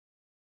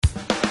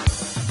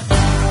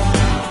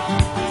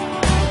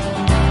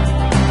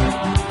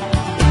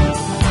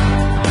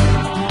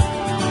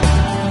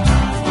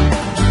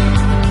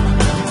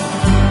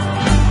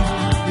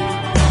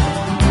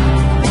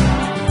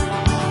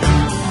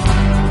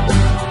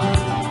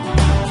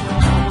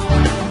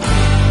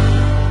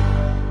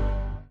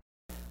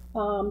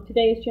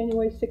Today is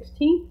January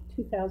 16th,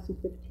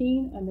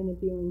 2015. I'm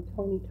interviewing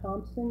Tony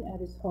Thomson at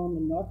his home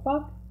in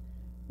Norfolk.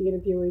 The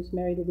interviewer is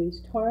Mary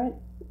Louise Torrent,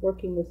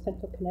 working with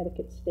Central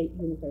Connecticut State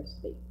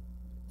University.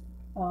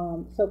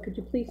 So could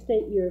you please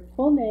state your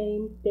full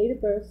name, date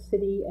of birth,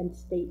 city, and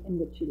state in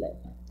which you live?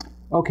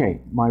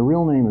 Okay, my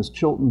real name is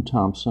Chilton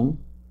Thomson.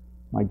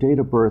 My date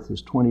of birth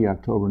is 20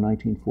 October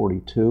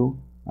 1942.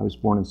 I was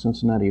born in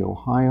Cincinnati,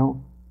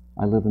 Ohio.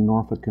 I live in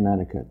Norfolk,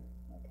 Connecticut.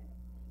 Okay.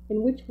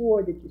 In which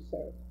war did you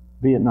serve?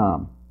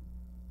 Vietnam.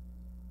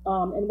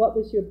 And what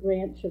was your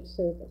branch of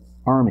service?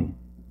 Army.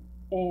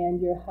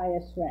 And your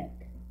highest rank?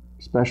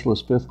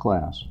 Specialist 5th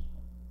class.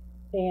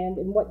 And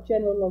in what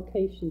general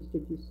locations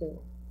did you serve?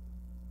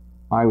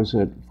 I was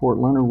at Fort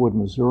Leonard Wood,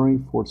 Missouri,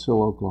 Fort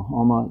Sill,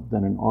 Oklahoma,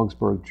 then in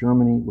Augsburg,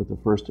 Germany with the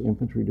 1st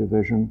Infantry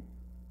Division,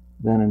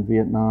 then in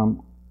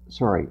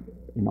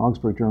in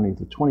Augsburg, Germany with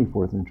the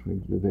 24th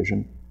Infantry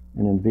Division,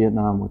 and in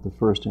Vietnam with the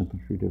 1st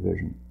Infantry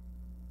Division.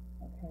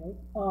 Okay.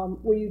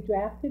 Were you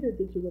drafted or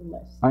did you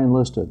enlist? I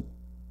enlisted.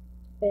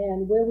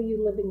 And where were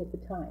you living at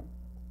the time?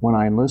 When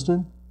I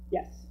enlisted?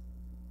 Yes.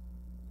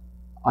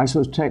 I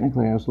suppose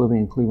technically I was living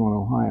in Cleveland,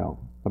 Ohio,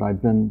 but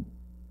I'd been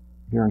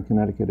here in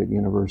Connecticut at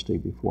university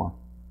before.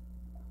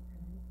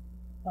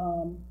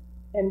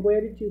 And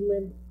where did you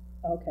live?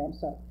 Okay, I'm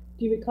sorry.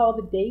 Do you recall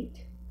the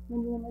date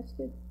when you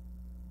enlisted?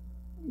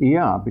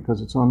 Yeah,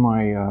 because it's on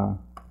my,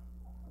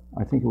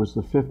 I think it was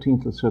the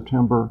 15th of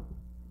September,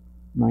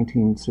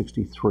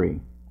 1963.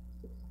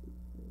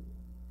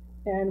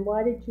 And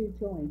why did you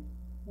join?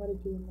 Why did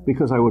you enlist?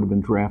 Because I would have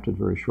been drafted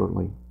very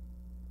shortly.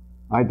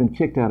 I'd been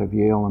kicked out of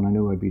Yale and I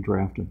knew I'd be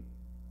drafted.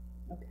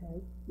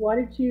 Okay. Why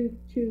did you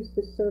choose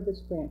the service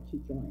branch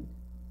you joined,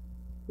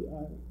 the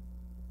Army?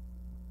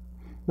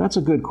 That's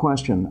a good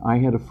question. I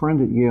had a friend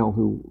at Yale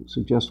who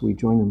suggested we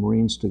join the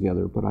Marines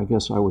together, but I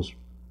guess I was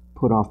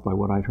put off by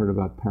what I'd heard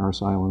about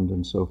Parris Island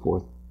and so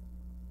forth.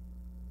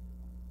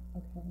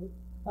 Okay.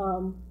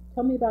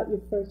 Tell me about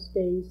your first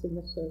days in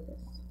the service.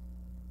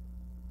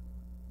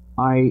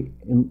 I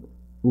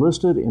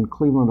enlisted in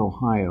Cleveland,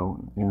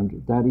 Ohio,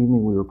 and that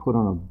evening we were put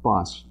on a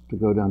bus to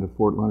go down to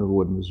Fort Leonard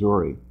Wood,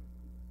 Missouri.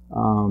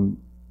 On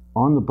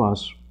the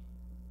bus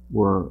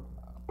were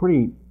a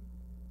pretty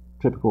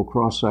typical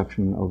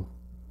cross-section of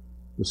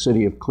the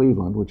city of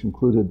Cleveland, which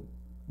included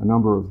a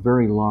number of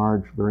very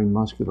large, very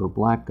muscular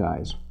black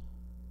guys.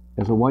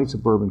 As a white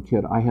suburban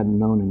kid, I hadn't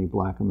known any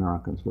black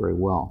Americans very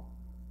well,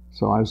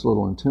 so I was a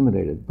little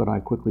intimidated, but I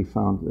quickly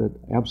found that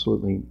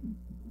absolutely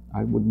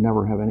I would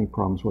never have any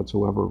problems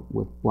whatsoever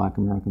with black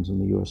Americans in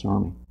the U.S.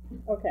 Army.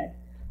 Okay.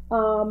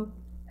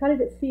 How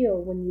did it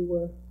feel when you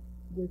were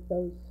with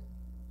those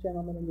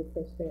gentlemen in your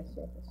first day of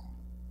service?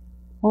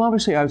 Well,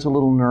 obviously I was a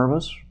little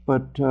nervous,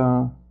 but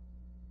I'm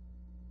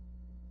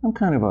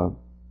kind of a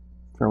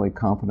fairly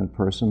competent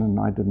person, and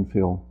I didn't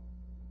feel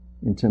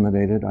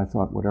intimidated. I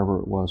thought whatever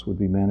it was would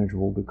be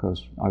manageable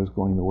because I was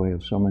going the way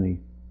of so many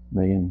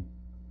million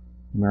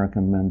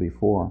American men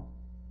before.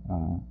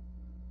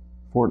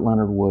 Fort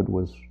Leonard Wood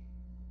was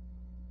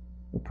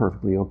a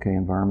perfectly okay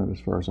environment as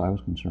far as I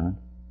was concerned.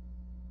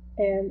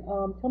 And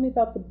tell me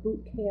about the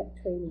boot camp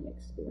training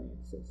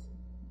experiences.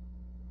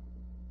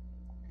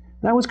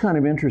 That was kind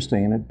of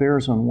interesting, and it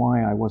bears on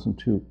why I wasn't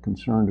too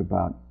concerned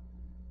about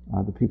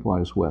the people I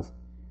was with.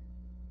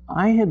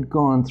 I had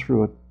gone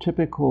through a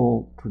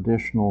typical,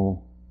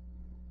 traditional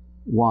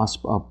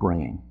WASP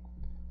upbringing.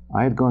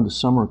 I had gone to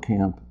summer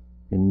camp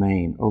in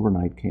Maine,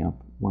 overnight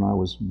camp, when I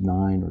was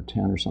 9 or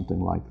 10 or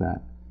something like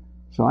that.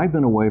 So I'd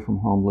been away from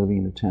home living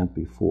in a tent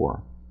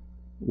before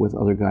with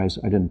other guys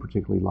I didn't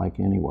particularly like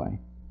anyway.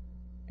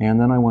 And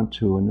then I went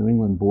to a New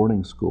England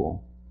boarding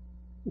school,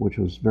 which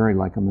was very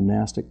like a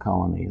monastic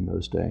colony in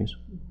those days.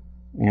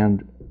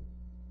 And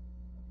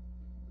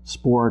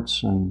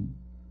sports and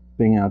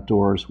being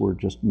outdoors were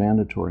just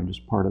mandatory and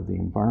just part of the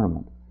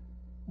environment.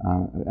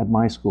 At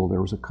my school,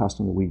 there was a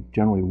custom that we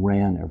generally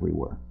ran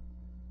everywhere.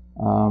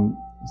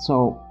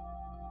 So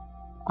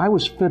I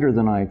was fitter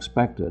than I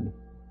expected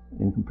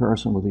in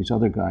comparison with these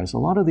other guys. A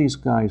lot of these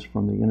guys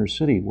from the inner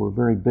city were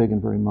very big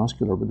and very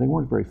muscular, but they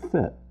weren't very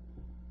fit.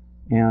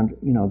 And,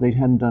 you know, they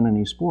hadn't done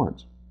any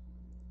sports.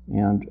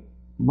 And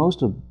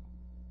most of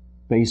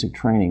basic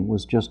training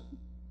was just,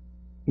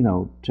 you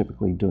know,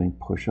 typically doing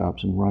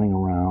push-ups and running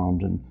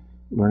around and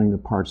learning the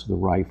parts of the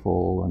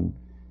rifle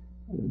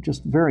and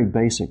just very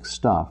basic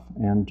stuff.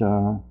 And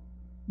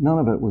none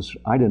of it was,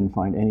 I didn't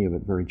find any of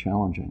it very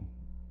challenging.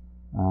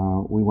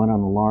 We went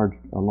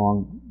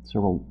on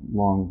several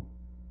long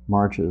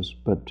marches,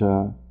 but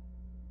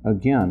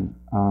again,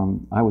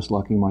 I was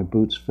lucky my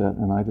boots fit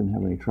and I didn't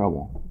have any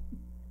trouble.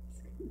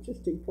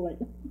 Interesting point.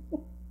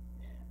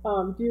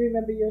 Do you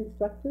remember your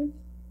instructors?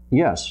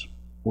 Yes.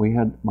 We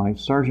had, my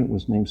sergeant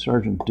was named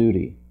Sergeant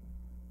Duty.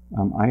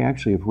 I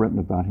actually have written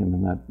about him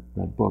in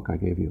that book I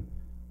gave you.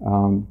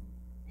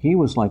 He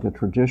was like a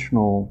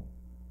traditional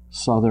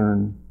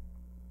Southern,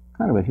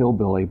 kind of a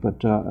hillbilly,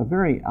 but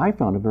I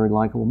found a very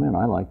likable man.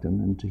 I liked him,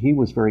 and he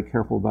was very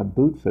careful about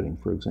boot fitting,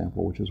 for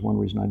example, which is one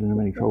reason I didn't have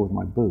any trouble with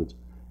my boots.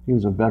 He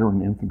was a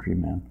veteran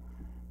infantryman.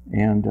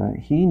 And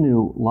he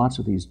knew lots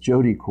of these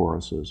Jody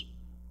choruses.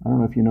 I don't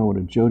know if you know what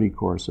a Jody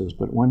chorus is,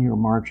 but when you're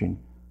marching,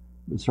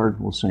 the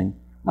sergeant will sing,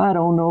 "I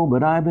don't know,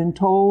 but I've been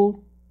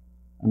told."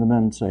 And the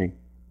men say,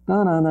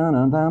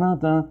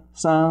 "Da-na-na-na-da-na-da,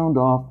 sound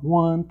off,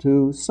 1,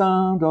 2,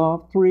 sound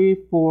off, 3,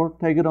 4,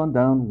 take it on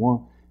down,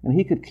 1." And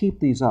he could keep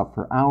these up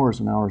for hours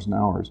and hours and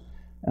hours.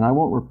 And I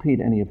won't repeat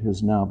any of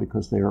his now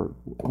because they are,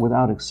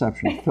 without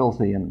exception,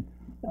 filthy and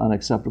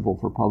unacceptable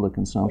for public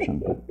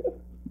consumption. But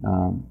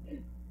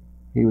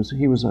he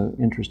was an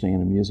interesting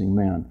and amusing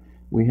man.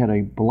 We had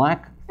a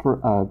black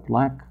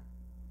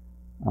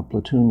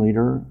platoon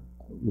leader,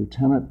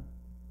 Lieutenant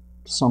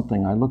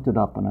something. I looked it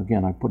up, and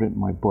again, I put it in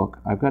my book.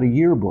 I've got a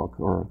yearbook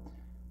or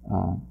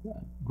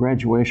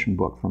graduation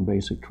book from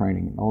basic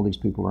training, and all these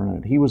people are in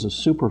it. He was a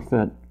super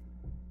fit,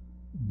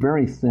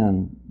 very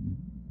thin,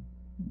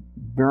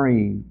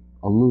 very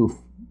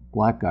aloof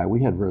black guy.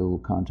 We had very little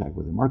contact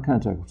with him. Our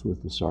contact was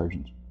with the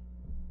sergeants.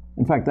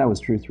 In fact, that was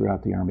true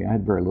throughout the Army. I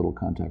had very little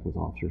contact with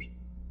officers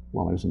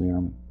while I was in the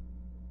Army.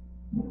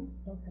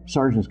 Okay.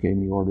 Sergeants gave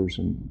me orders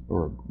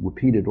or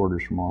repeated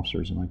orders from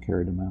officers, and I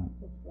carried them out.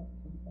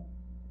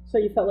 So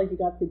you felt like you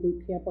got through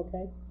boot camp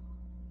okay?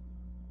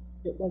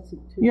 It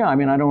wasn't too... Yeah, I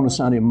mean, I don't want to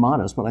sound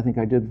immodest, but I think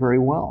I did very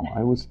well.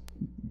 I was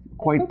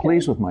quite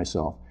pleased with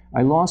myself.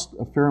 I lost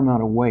a fair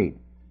amount of weight,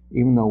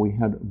 even though we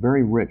had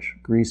very rich,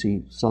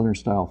 greasy,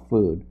 Southern-style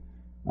food,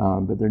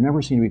 but there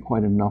never seemed to be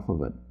quite enough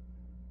of it.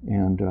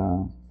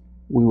 And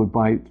we would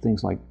buy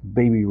things like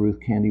Baby Ruth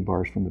candy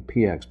bars from the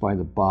PX by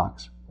the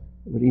box.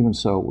 But even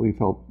so, we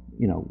felt,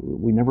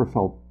 we never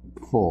felt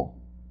full.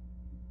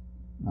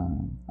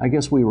 I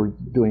guess we were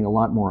doing a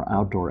lot more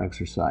outdoor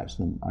exercise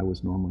than I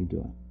was normally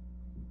doing.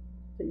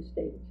 So you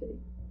stayed in the city.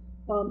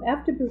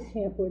 After boot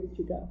camp, where did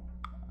you go?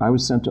 I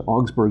was sent to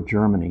Augsburg,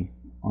 Germany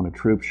on a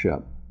troop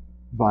ship,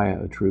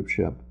 via a troop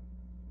ship.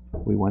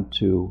 We went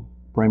to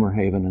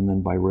Bremerhaven and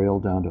then by rail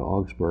down to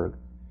Augsburg.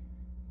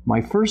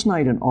 My first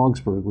night in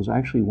Augsburg was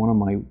actually one of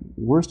my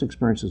worst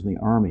experiences in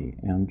the Army,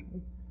 and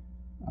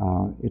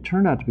it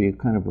turned out to be a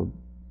kind of a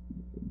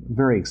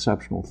very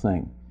exceptional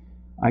thing.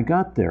 I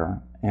got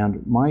there,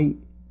 and my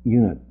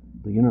unit,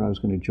 the unit I was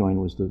going to join,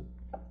 was the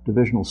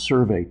divisional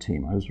survey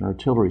team. I was an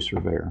artillery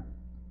surveyor.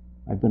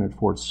 I'd been at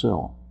Fort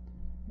Sill.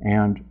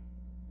 And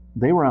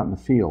they were out in the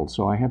field,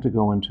 so I had to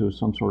go into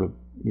some sort of,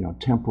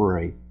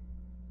 temporary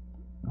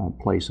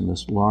place in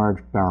this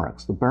large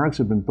barracks. The barracks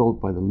had been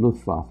built by the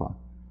Luftwaffe,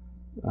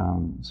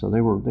 so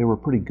they were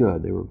pretty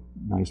good. They were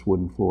nice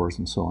wooden floors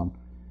and so on.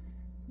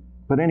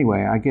 But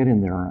anyway, I get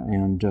in there,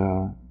 and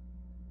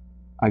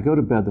I go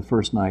to bed the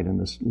first night in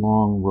this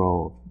long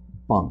row of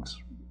bunks,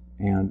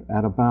 and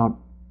at about,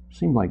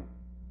 seemed like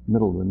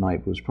middle of the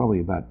night, it was probably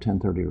about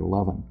 10:30 or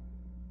 11,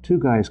 two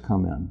guys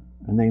come in,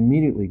 and they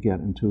immediately get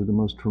into the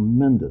most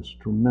tremendous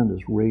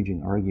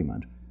raging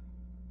argument.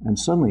 And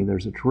suddenly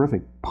there's a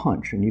terrific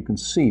punch, and you can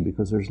see,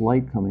 because there's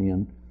light coming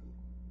in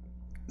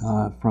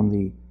from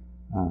the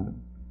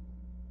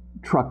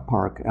truck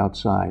park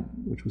outside,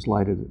 which was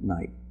lighted at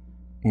night.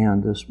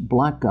 And this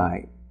black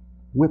guy,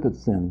 whippet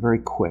thin, very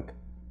quick,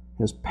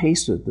 has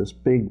pasted this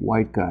big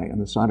white guy on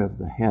the side of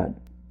the head.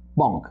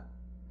 Bonk.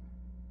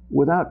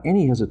 Without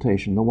any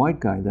hesitation, the white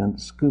guy then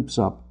scoops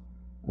up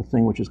a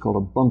thing which is called a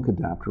bunk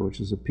adapter,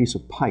 which is a piece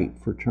of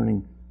pipe for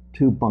turning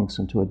two bunks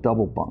into a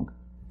double bunk,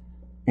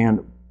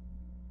 and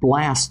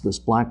blasts this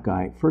black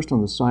guy, first on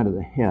the side of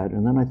the head,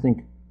 and then I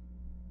think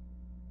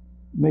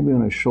maybe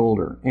on his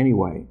shoulder.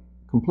 Anyway,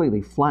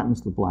 completely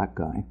flattens the black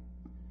guy.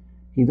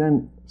 He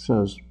then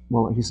says,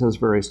 he says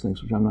various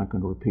things, which I'm not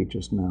going to repeat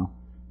just now,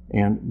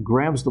 and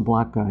grabs the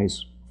black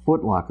guy's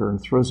footlocker and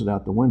throws it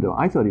out the window.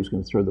 I thought he was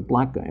going to throw the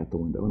black guy out the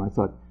window, and I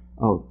thought,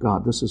 oh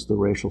God, this is the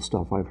racial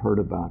stuff I've heard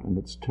about, and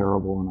it's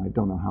terrible, and I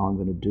don't know how I'm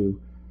going to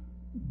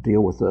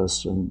deal with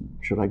this, and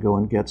should I go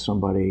and get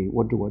somebody?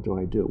 What do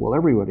I do? Well,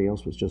 everybody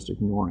else was just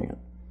ignoring it.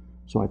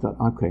 So I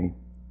thought, okay,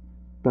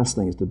 best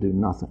thing is to do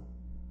nothing.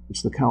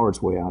 It's the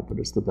coward's way out, but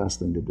it's the best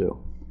thing to do.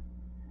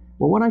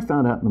 Well, what I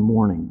found out in the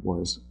morning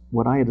was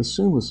what I had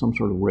assumed was some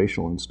sort of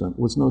racial incident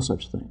was no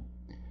such thing.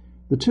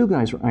 The two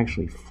guys were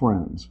actually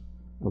friends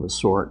of a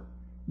sort.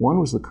 One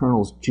was the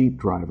colonel's Jeep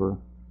driver,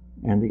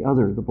 and the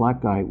other, the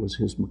black guy, was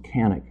his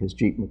mechanic, his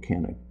Jeep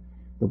mechanic.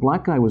 The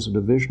black guy was a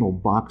divisional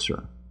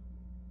boxer,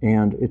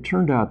 and it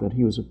turned out that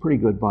he was a pretty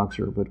good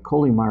boxer, but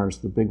Coley Myers,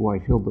 the big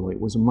white hillbilly,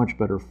 was a much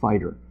better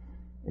fighter.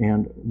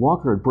 And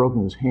Walker had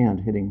broken his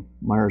hand hitting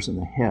Myers in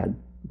the head,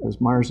 because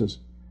Myers'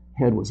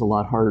 head was a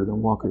lot harder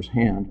than Walker's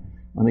hand.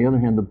 On the other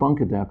hand, the bunk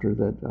adapter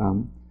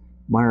that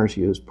Myers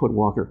used put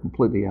Walker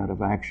completely out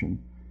of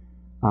action.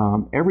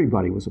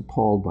 Everybody was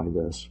appalled by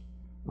this.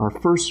 Our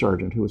first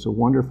sergeant, who was a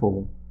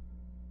wonderful,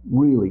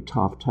 really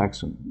tough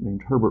Texan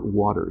named Herbert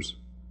Waters,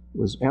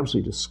 was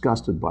absolutely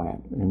disgusted by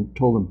it and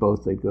told them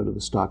both they'd go to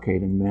the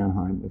stockade in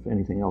Mannheim if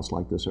anything else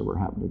like this ever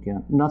happened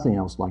again. Nothing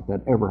else like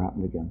that ever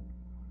happened again.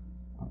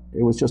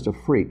 It was just a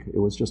freak. It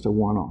was just a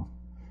one-off.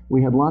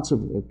 We had lots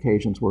of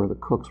occasions where the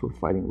cooks were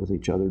fighting with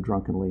each other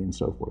drunkenly and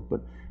so forth,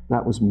 but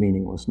that was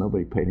meaningless.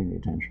 Nobody paid any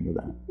attention to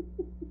that.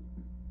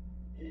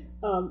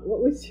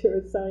 What was your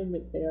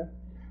assignment there?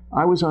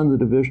 I was on the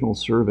divisional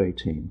survey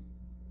team.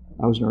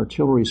 I was an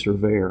artillery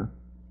surveyor,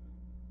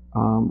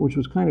 which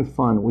was kind of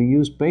fun. We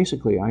used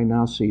basically, I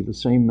now see, the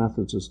same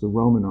methods as the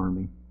Roman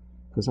army,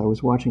 because I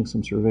was watching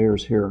some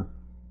surveyors here,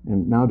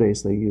 and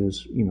nowadays they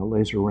use,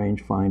 laser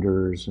range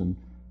finders and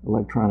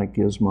electronic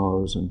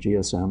gizmos and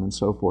GSM and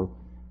so forth.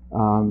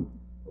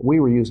 We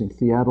were using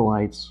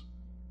theodolites,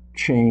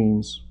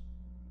 chains,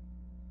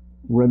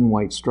 red and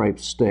white striped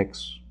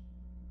sticks,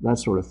 that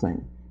sort of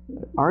thing.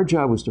 Our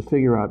job was to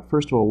figure out,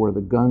 first of all, where the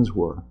guns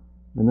were,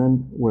 and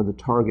then where the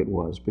target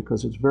was,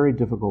 because it's very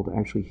difficult to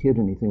actually hit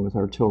anything with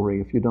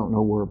artillery if you don't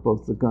know where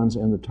both the guns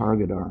and the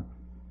target are.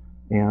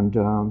 And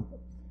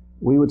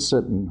we would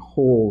sit in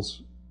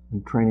holes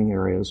in training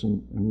areas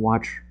and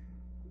watch,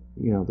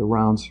 the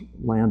rounds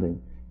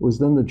landing. It was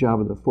then the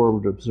job of the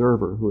forward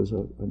observer, who was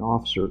an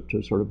officer,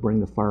 to sort of bring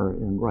the fire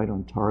in right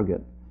on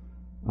target.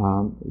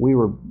 We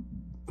were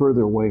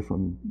further away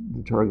from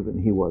the target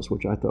than he was,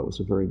 which I thought was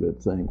a very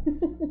good thing,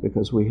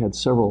 because we had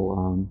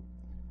several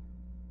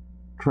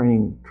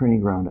training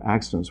ground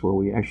accidents where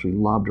we actually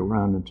lobbed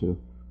around into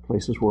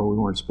places where we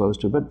weren't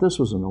supposed to. But this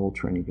was an old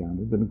training ground.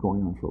 It had been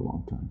going on for a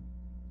long time.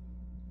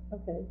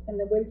 Okay, and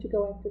then where did you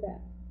go after that?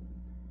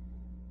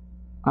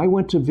 I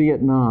went to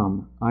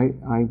Vietnam.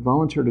 I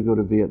volunteered to go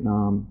to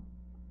Vietnam,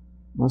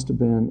 must have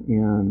been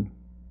in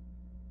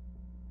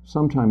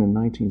sometime in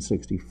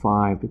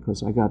 1965,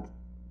 because I got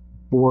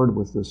bored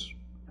with this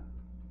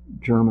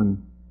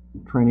German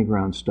training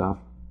ground stuff.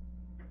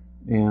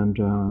 And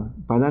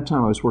by that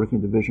time I was working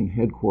division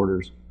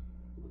headquarters,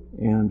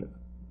 and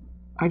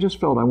I just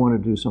felt I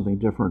wanted to do something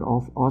different.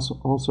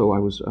 Also I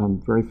was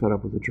very fed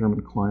up with the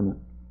German climate,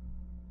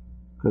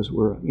 because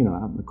we're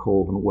out in the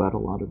cold and wet a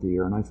lot of the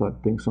year, and I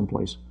thought being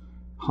someplace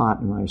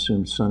hot and I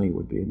assumed sunny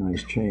would be a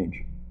nice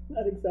change.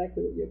 Not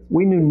exactly what you expected.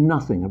 We knew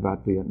nothing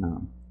about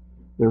Vietnam.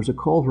 There was a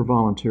call for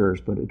volunteers,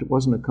 but it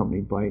wasn't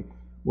accompanied by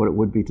what it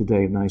would be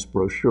today, nice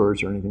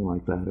brochures or anything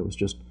like that. It was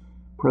just,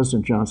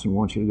 President Johnson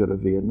wants you to go to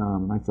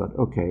Vietnam. And I thought,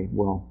 okay,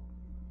 well,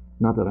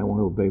 not that I want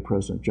to obey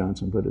President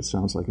Johnson, but it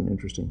sounds like an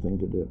interesting thing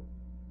to do.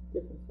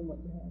 Different from what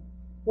you had.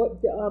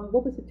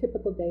 What was a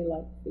typical day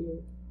like for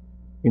you?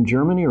 In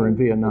Germany or in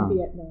Vietnam? In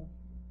Vietnam.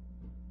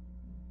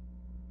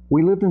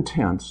 We lived in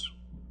tents.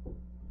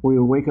 We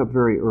would wake up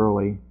very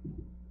early,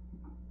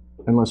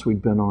 unless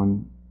we'd been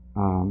on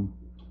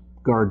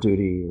guard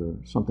duty or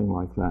something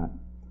like that,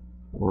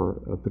 or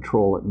a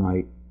patrol at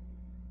night.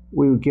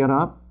 We would get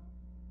up,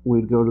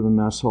 we'd go to the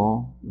mess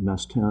hall, the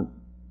mess tent,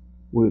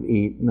 we would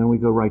eat, and then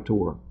we'd go right to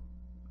work.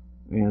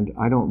 And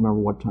I don't remember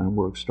what time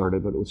work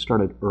started, but it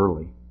started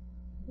early.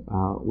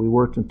 We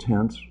worked in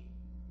tents,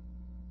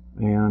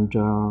 and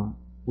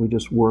we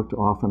just worked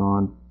off and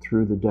on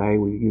through the day.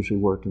 We usually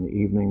worked in the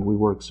evening. We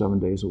worked 7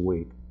 days a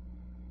week.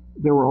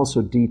 There were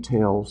also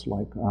details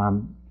like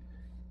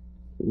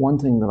one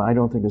thing that I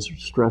don't think is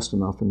stressed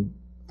enough in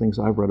things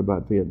I've read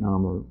about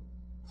Vietnam or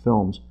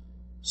films,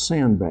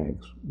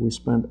 sandbags. We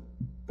spent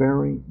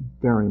very,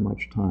 very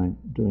much time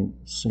doing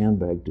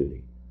sandbag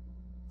duty,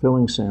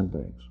 filling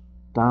sandbags,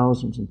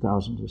 thousands and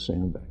thousands of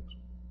sandbags,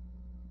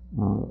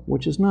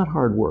 which is not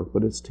hard work,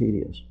 but it's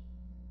tedious.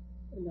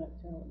 And not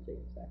challenging,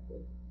 exactly.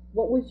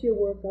 What was your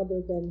work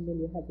other than when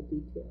you had the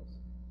details?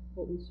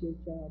 What was your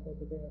job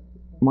over there?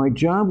 My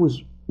job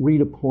was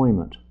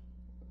redeployment.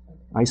 Okay.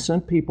 I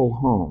sent people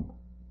home.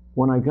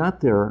 When I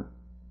got there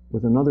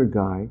with another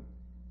guy,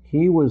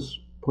 he was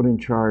put in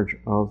charge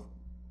of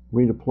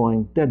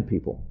redeploying dead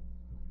people.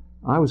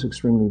 I was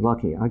extremely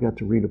lucky. I got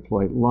to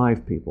redeploy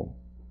live people.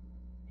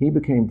 He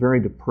became very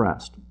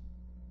depressed.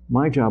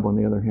 My job, on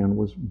the other hand,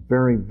 was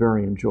very,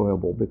 very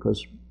enjoyable,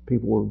 because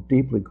people were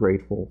deeply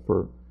grateful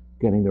for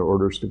getting their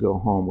orders to go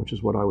home, which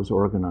is what I was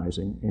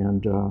organizing.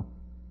 And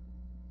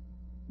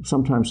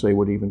sometimes they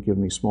would even give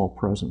me small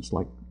presents,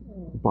 like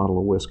a bottle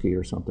of whiskey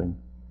or something.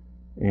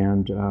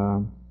 And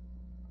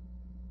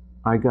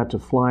I got to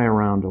fly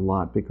around a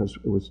lot, because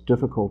it was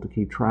difficult to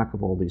keep track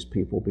of all these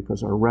people,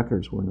 because our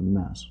records were in a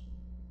mess.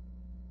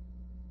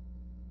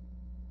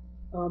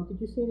 Did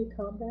you see any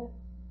combat?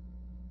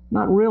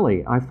 Not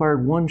really. I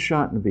fired one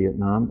shot in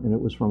Vietnam, and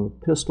it was from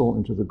a pistol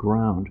into the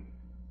ground.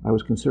 I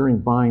was considering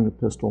buying the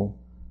pistol.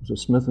 It was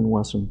a Smith &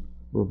 Wesson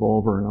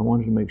revolver, and I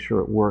wanted to make sure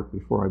it worked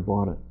before I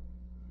bought it.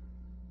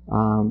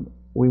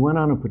 We went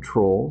on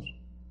patrols.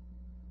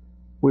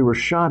 We were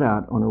shot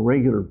at on a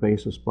regular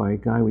basis by a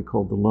guy we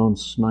called the lone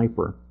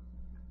sniper.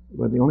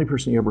 But the only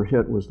person he ever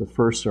hit was the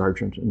first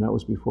sergeant, and that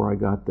was before I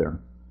got there.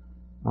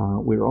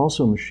 We were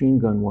also machine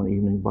gunned one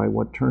evening by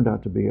what turned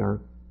out to be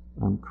our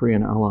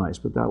Korean allies,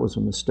 but that was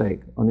a mistake.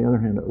 On the other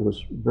hand, it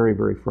was very,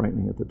 very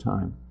frightening at the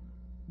time,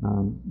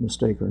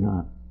 mistake or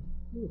not.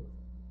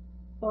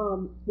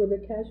 Were there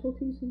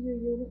casualties in your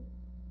unit?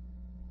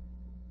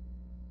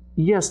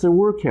 Yes, there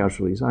were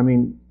casualties. I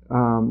mean,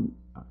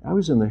 I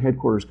was in the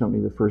headquarters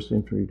company of the 1st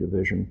Infantry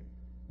Division,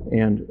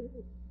 and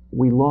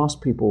we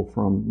lost people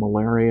from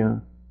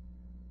malaria,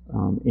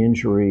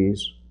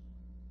 injuries.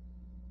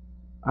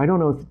 I don't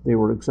know if they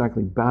were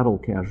exactly battle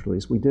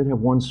casualties. We did have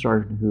one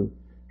sergeant who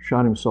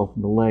shot himself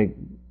in the leg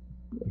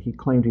he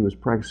claimed he was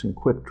practicing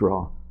quick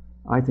draw.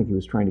 I think he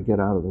was trying to get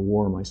out of the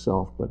war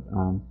myself, but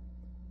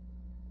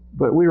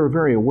we were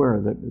very aware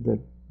that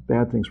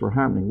bad things were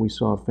happening. We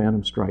saw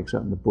phantom strikes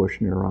out in the bush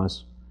near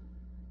us.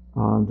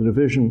 The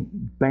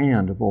division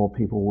band, of all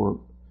people, were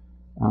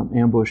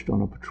ambushed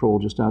on a patrol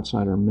just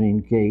outside our main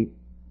gate,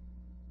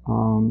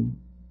 and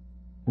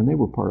they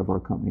were part of our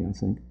company, I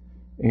think.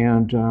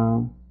 And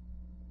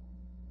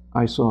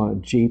I saw a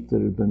Jeep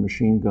that had been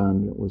machine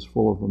gunned. It was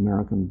full of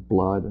American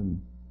blood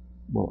and,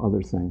 well,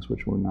 other things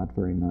which were not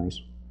very nice.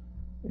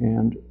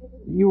 And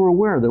you were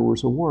aware there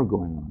was a war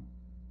going on.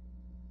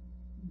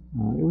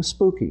 It was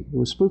spooky. It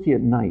was spooky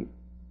at night.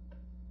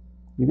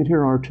 You could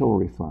hear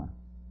artillery fire.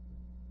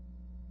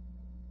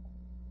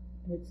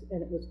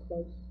 And it was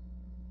close.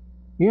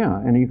 Yeah,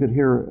 and you could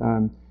hear,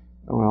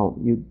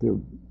 there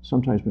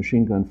sometimes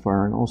machine gun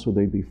fire, and also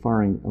they'd be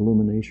firing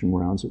illumination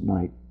rounds at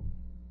night,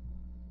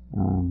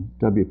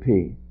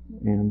 WP.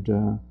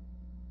 And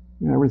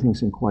everything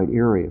seemed quite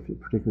eerie,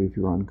 particularly if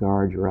you're on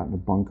guard, you're out in a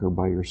bunker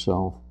by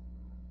yourself.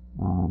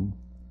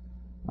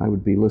 I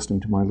would be listening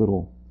to my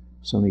little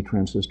Sony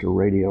transistor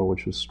radio,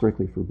 which was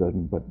strictly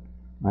forbidden, but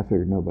I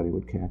figured nobody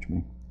would catch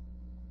me.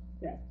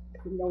 Yeah,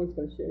 no one's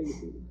going to share your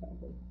duty,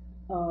 probably.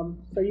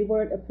 So you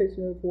weren't a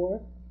prisoner of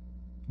war?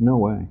 No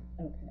way.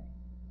 Okay.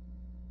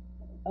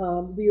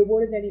 Were you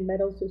awarded any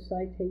medals or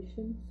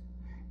citations?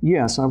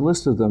 Yes, I've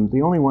listed them.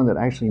 The only one that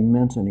actually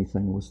meant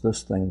anything was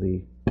this thing,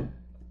 the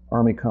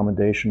Army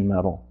Commendation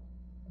Medal,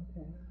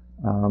 okay.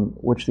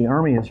 Which the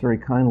Army has very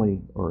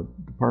kindly, or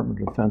Department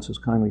of Defense has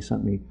kindly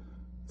sent me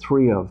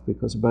 3 of,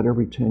 because about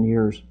every 10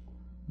 years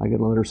I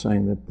get a letter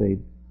saying that they're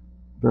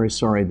very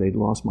sorry they'd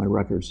lost my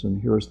records,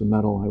 and here's the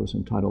medal I was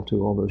entitled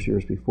to all those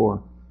years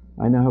before.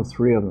 I now have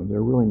 3 of them.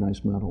 They're really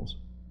nice medals.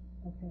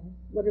 Okay.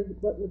 What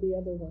were the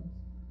other ones?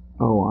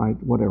 Oh,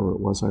 whatever it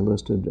was I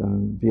listed,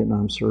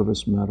 Vietnam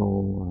Service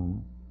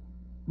Medal.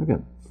 I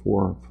got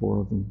four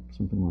of them,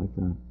 something like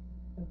that.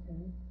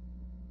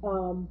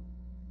 Okay.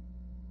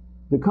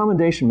 The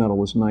Commendation Medal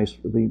was nice.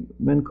 The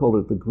men called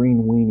it the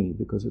green weenie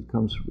because it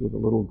comes with a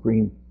little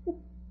green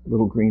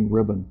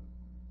ribbon,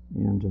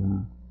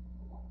 and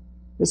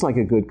it's like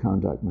a good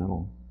conduct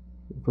medal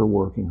for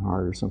working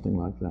hard or something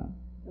like that.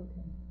 Okay.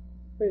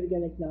 But it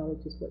again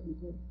acknowledges what you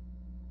did.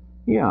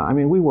 Yeah, I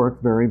mean, we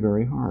worked very,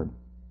 very hard.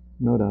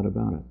 No doubt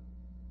about it.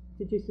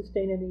 Did you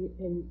sustain any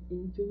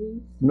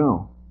injuries?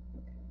 No.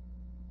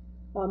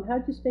 Okay. How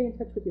did you stay in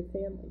touch with your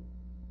family?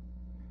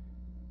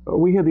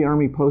 We had the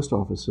Army post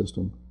office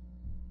system.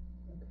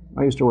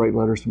 Okay. I used to write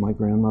letters to my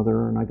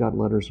grandmother, and I got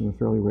letters on a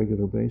fairly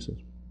regular basis.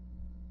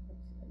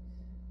 That's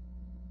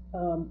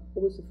nice.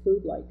 What was the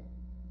food like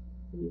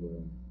when you were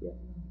in Vietnam?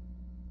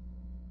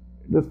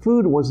 The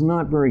food was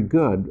not very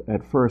good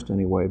at first,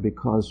 anyway,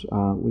 because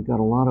we got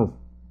a lot of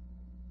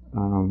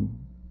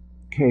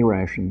K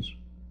rations,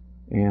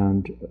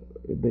 and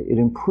it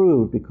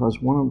improved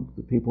because one of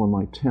the people in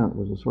my tent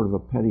was a sort of a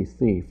petty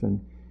thief, and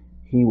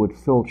he would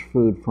filch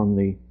food from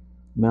the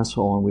mess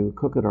hall, and we would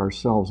cook it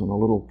ourselves on a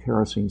little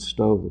kerosene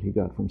stove that he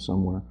got from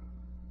somewhere.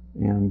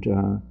 And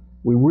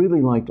we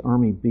really liked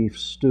Army beef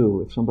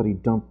stew. If somebody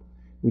dumped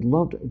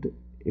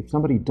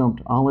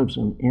olives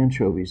and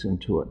anchovies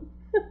into it.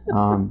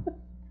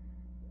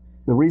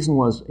 The reason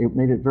was it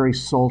made it very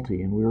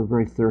salty, and we were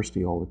very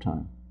thirsty all the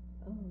time.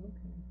 Oh, okay.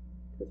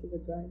 Because of the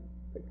dry.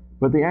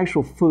 But the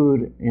actual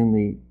food in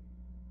the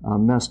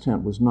mess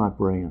tent was not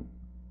brilliant,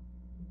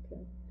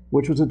 Okay.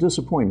 which was a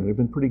disappointment. It had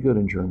been pretty good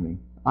in Germany.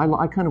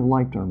 I kind of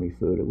liked Army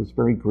food. It was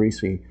very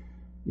greasy.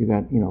 You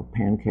got,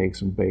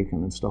 pancakes and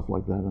bacon and stuff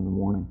like that in the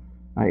morning.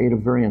 I ate a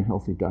very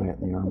unhealthy diet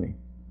in the Army.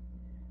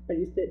 But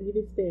you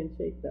did stay in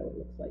shape, though, it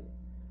looks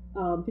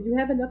like. Did you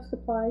have enough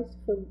supplies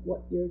for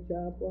what your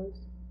job was?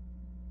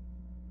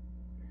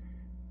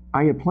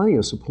 I had plenty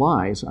of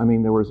supplies. I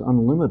mean, there was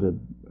unlimited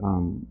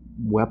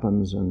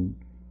weapons and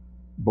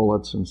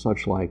bullets and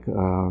such like.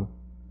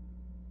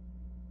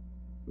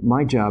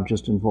 My job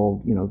just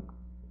involved,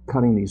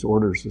 cutting these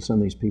orders to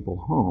send these people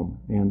home.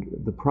 And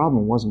the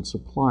problem wasn't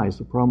supplies.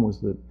 The problem was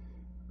that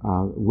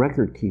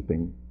record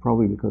keeping,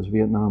 probably because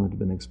Vietnam had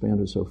been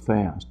expanded so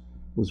fast,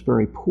 was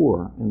very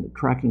poor. And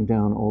tracking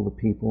down all the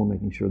people and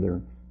making sure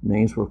their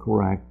names were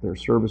correct, their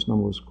service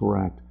number was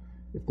correct,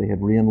 if they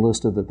had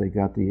re-enlisted, that they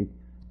got the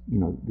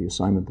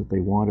assignment that they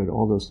wanted,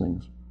 all those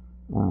things.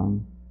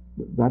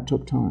 That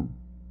took time.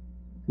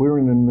 We were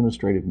in an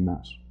administrative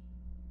mess.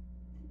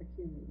 I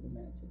can't even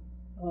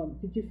imagine.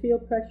 Did you feel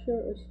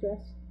pressure or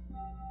stress?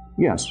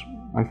 Yes,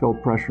 I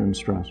felt pressure and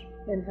stress.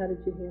 And how did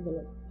you handle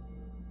it?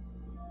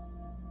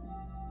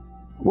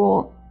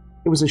 Well,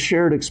 it was a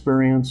shared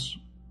experience.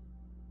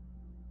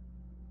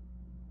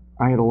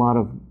 I had a lot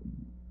of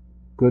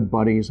good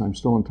buddies. I'm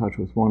still in touch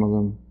with one of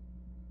them.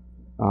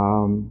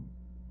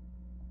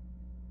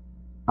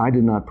 I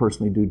did not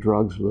personally do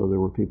drugs, though there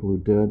were people who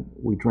did.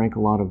 We drank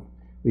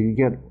we could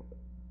get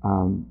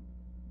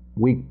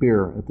weak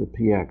beer at the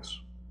PX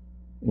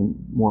in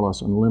more or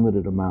less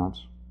unlimited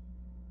amounts.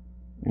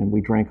 And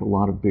we drank a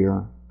lot of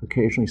beer.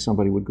 Occasionally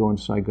somebody would go in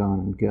Saigon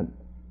and get,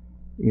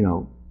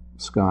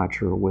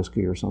 scotch or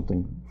whiskey or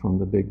something from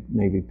the big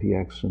Navy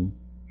PX in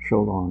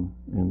Chilton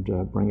and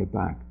bring it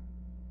back.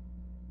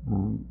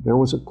 There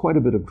was quite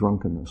a bit of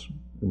drunkenness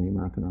in the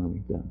American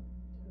Army then.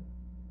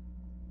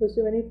 Was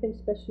there anything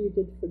special you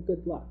did for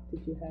good luck?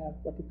 Did you have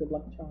like a good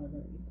luck charm or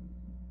anything?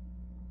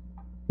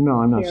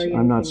 No,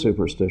 I'm not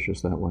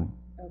superstitious that way.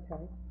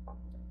 Okay.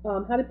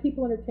 How did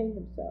people entertain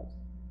themselves?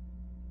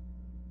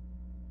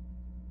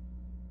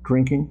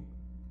 Drinking.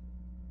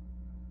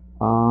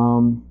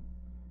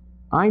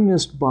 I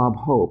missed Bob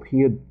Hope.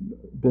 He had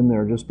been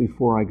there just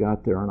before I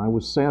got there, and I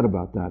was sad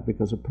about that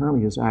because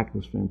apparently his act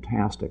was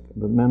fantastic.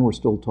 The men were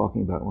still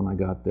talking about it when I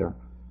got there.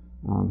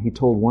 He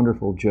told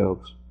wonderful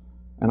jokes,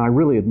 and I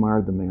really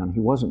admired the man. He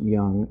wasn't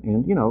young,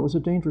 and it was a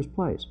dangerous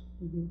place.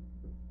 Mm-hmm.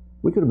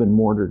 We could have been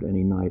mortared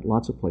any night.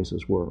 Lots of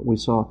places were. We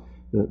saw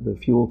the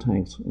fuel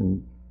tanks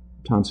in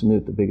Thomson,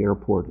 the big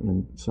airport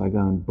in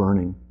Saigon,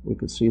 burning. We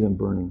could see them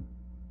burning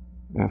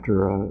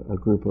after a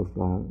group of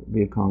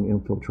Viet Cong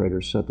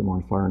infiltrators set them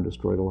on fire and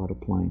destroyed a lot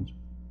of planes.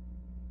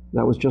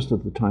 That was just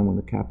at the time when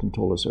the captain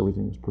told us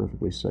everything was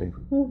perfectly safe.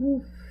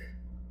 Mm-hmm.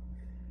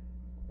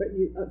 But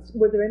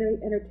were there any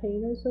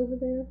entertainers over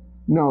there?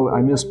 No,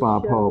 I missed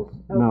Bob Hope.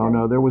 Okay.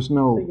 No, there was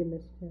no. So you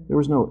missed him. There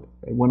was no.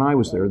 When I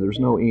was there was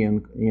no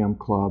EM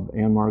club.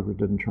 Anne Margaret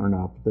didn't turn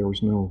up. There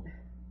was no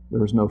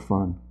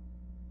fun.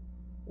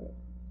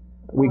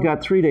 We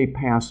got 3-day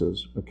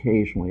passes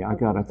occasionally. I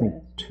got, I think,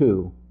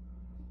 2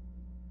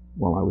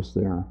 while I was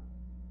there.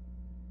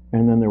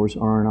 And then there was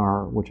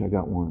R&R, which I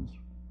got once.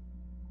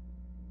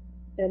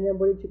 And then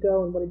where did you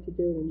go and what did you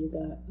do when you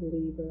got a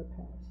leave or a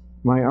pass?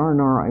 My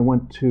R&R, I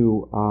went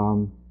to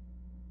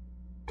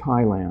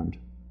Thailand.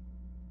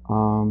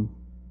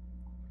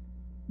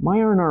 My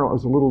R&R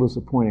was a little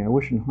disappointing. I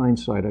wish in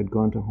hindsight I'd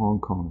gone to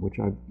Hong Kong, which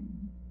I've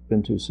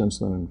been to since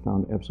then and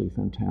found absolutely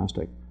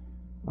fantastic.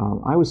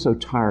 I was so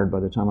tired by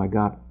the time I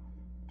got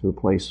to the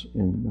place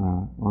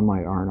on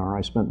my R&R.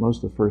 I spent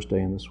most of the first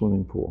day in the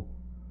swimming pool.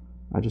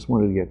 I just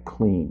wanted to get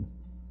clean.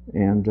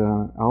 And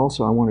I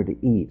wanted to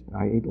eat.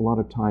 I ate a lot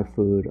of Thai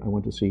food. I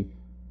went to see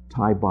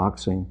Thai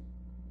boxing.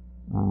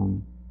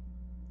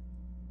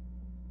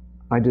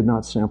 I did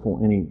not sample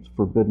any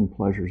forbidden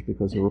pleasures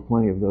because there were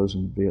plenty of those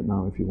in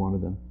Vietnam if you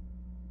wanted them.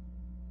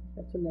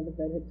 That's another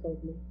vet had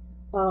told me.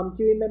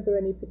 Do you remember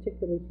any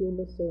particularly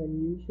humorous or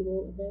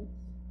unusual events?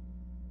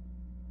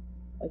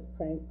 Like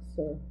pranks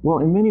or... Well,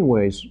 in many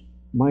ways,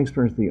 my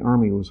experience with the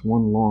Army was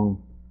one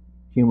long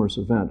humorous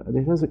event.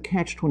 It has a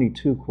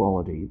catch-22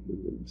 quality.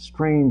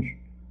 Strange,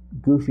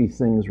 goofy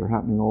things are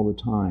happening all the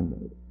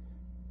time.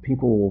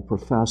 People will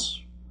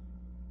profess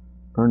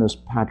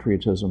earnest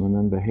patriotism and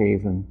then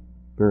behave in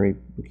very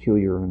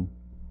peculiar and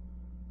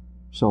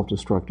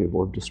self-destructive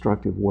or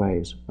destructive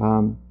ways.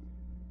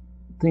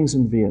 Things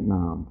in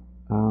Vietnam.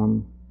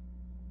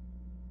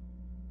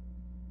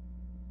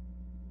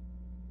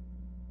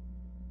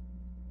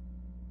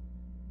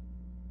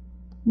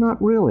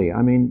 Not really.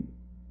 I mean,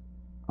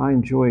 I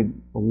enjoyed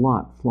a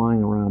lot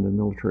flying around in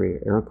military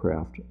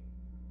aircraft.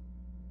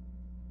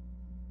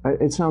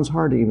 It sounds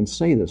hard to even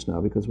say this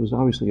now because it was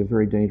obviously a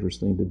very dangerous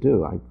thing to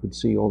do. I could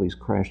see all these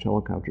crashed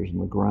helicopters on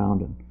the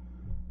ground and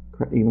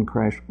even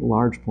crashed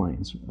large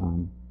planes.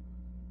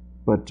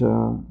 But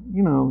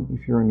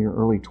if you're in your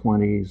early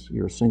 20s,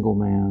 you're a single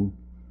man,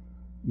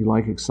 you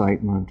like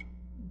excitement,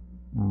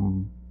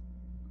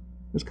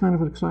 it's kind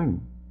of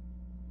exciting.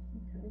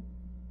 Okay.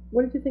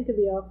 What did you think of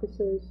the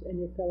officers and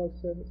your fellow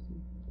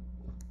servicemen?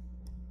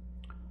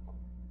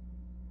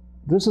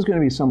 This is going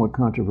to be somewhat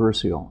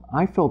controversial.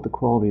 I felt the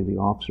quality of the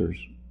officers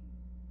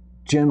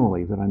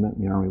generally that I met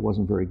in the Army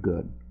wasn't very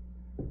good.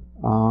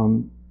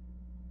 Our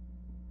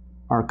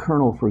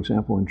colonel, for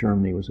example, in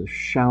Germany was a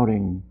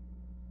shouting,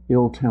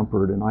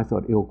 ill-tempered, and I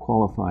thought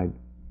ill-qualified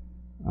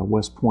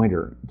West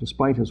Pointer.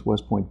 Despite his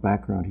West Point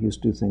background, he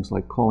used to do things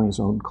like calling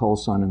his own call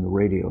sign in the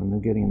radio and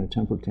then getting in a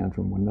temper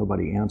tantrum when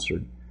nobody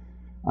answered.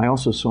 I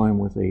also saw him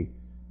with a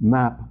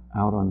map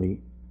out on the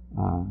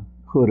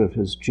hood of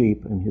his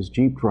Jeep, and his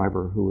Jeep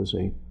driver, who was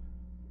a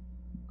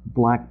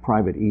black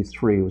private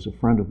E3, was a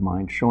friend of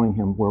mine, showing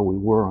him where we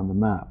were on the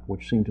map,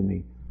 which seemed to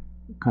me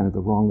kind of the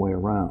wrong way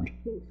around.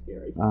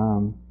 Scary.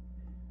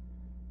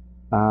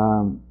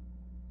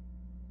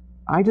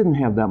 I didn't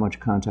have that much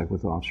contact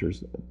with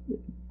officers.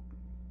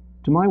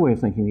 To my way of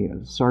thinking,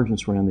 the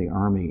sergeants ran the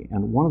Army,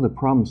 and one of the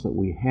problems that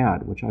we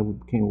had, which I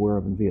became aware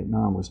of in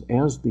Vietnam, was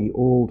as the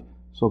old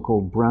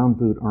so-called brown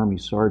boot Army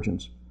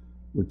sergeants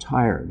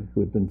retired, who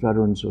had been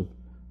veterans of,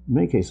 in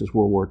many cases,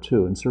 World War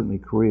II and certainly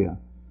Korea,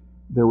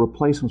 their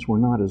replacements were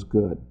not as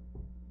good.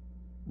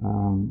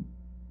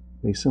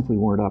 They simply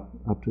weren't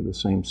up to the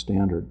same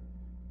standard.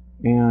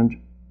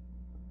 And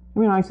I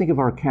mean, I think of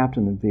our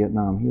captain in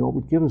Vietnam. He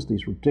would give us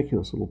these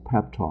ridiculous little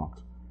pep talks,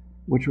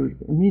 which were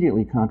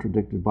immediately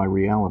contradicted by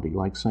reality,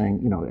 like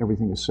saying,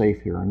 everything is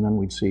safe here, and then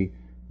we'd see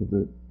that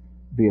the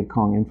Viet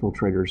Cong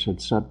infiltrators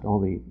had set all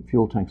the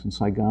fuel tanks in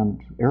Saigon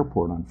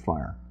airport on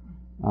fire.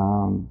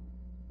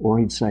 Or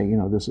he'd say,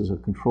 this is a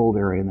controlled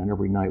area, and then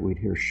every night we'd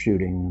hear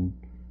shooting and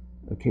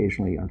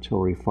occasionally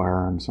artillery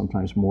fire and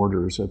sometimes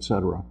mortars,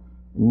 etc.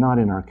 not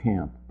in our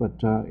camp.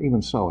 But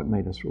even so, it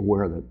made us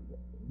aware that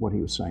what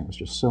he was saying was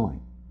just silly.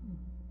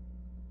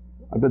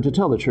 But to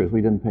tell the truth,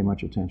 we didn't pay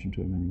much attention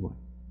to him anyway.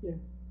 Yeah.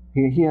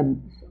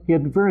 He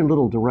had very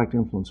little direct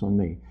influence on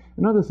me.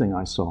 Another thing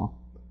I saw,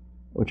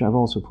 which I've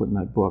also put in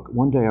that book,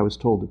 one day I was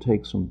told to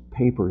take some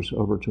papers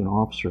over to an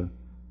officer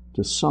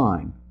to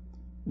sign,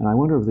 and I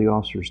went over to the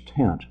officer's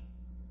tent,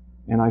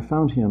 and I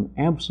found him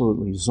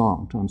absolutely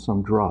zonked on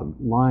some drug,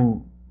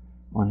 lying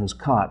on his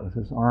cot with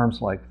his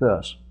arms like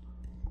this,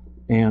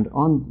 and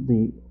on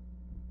the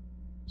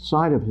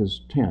side of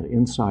his tent,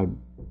 inside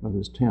of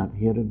his tent,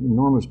 he had an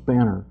enormous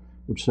banner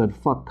which said,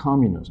 "Fuck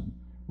communism."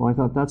 Well, I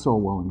thought, that's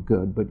all well and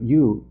good, but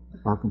you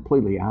are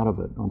completely out of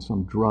it on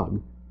some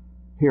drug.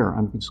 Here,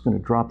 I'm just going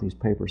to drop these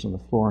papers on the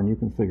floor, and you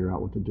can figure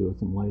out what to do with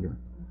them later.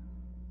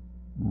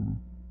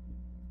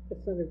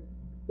 That's not a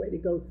way to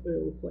go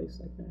through a place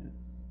like that.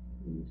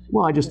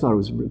 Well, I just thought it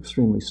was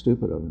extremely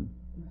stupid of him.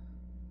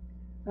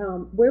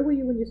 Where were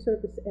you when your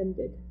service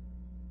ended?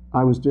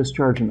 I was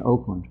discharged in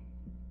Oakland.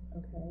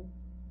 Okay.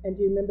 And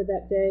do you remember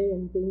that day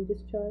and being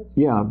discharged?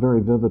 Yeah,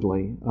 very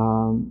vividly.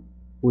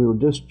 We were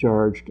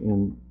discharged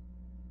in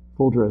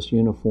full-dress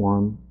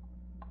uniform.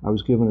 I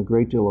was given a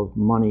great deal of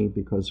money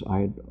because I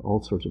had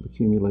all sorts of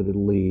accumulated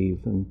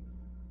leave and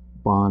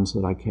bonds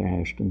that I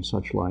cashed and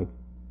such like.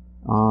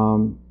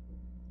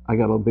 I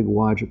got a big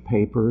wad of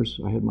papers.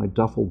 I had my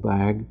duffel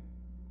bag.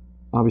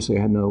 Obviously,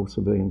 I had no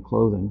civilian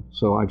clothing,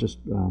 so I just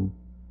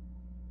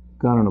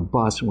got on a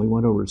bus and we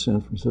went over to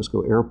San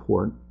Francisco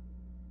Airport.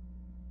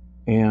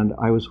 And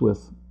I was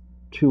with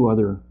two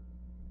other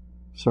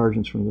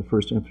sergeants from the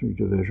 1st Infantry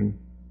Division.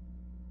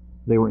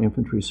 They were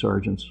infantry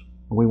sergeants.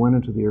 And we went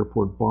into the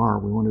airport bar.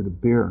 We wanted a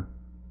beer.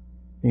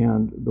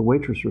 And the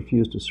waitress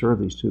refused to serve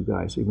these two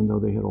guys, even though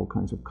they had all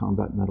kinds of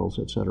combat medals,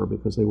 etc.,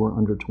 because they were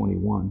under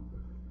 21.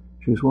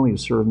 She was willing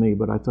to serve me,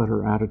 but I thought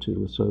her attitude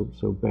was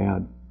so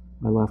bad,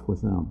 I left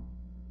with them.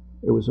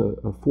 It was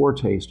a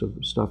foretaste of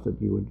the stuff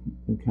that you would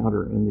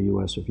encounter in the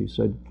U.S. if you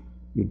said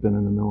you'd been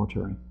in the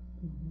military.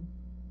 Mm-hmm.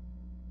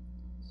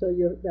 So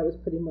that was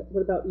pretty much.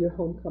 What about your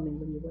homecoming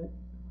when you went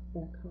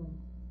back home?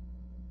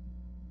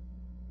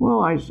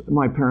 Well,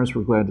 my parents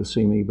were glad to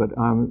see me, but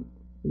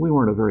we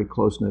weren't a very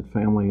close-knit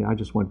family. I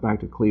just went back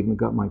to Cleveland,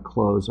 got my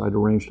clothes. I'd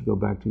arranged to go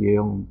back to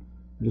Yale, and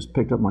I just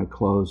picked up my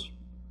clothes,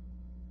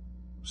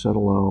 said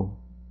hello.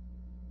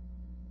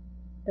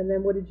 And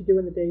then what did you do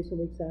in the days and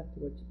weeks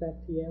afterwards?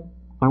 Back to Yale?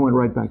 I went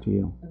right back to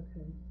Yale.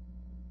 Okay.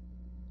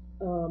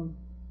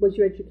 Was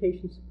your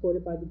education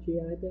supported by the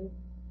GI Bill?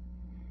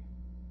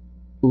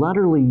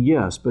 Latterly,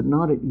 yes, but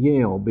not at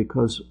Yale,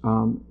 because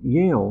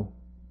Yale,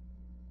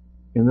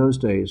 in those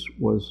days,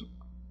 was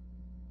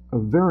a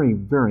very,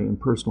 very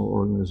impersonal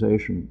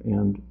organization,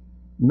 and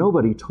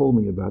nobody told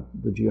me about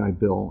the GI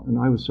Bill, and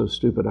I was so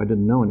stupid I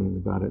didn't know anything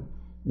about it.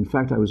 In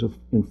fact, I was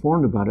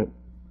informed about it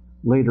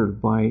later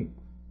by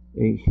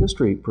a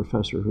history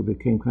professor who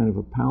became kind of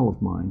a pal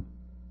of mine,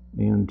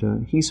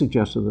 and he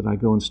suggested that I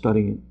go and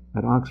study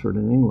at Oxford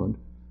in England.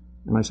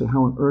 And I said,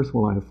 how on earth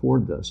will I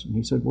afford this? And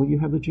he said, well, you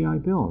have the GI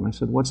Bill. And I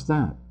said, what's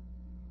that?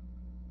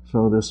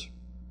 So this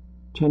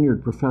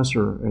tenured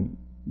professor at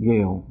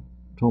Yale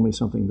told me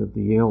something that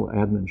the Yale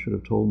admin should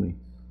have told me,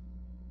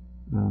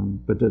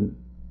 but didn't.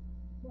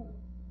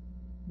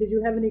 Did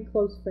you have any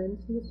close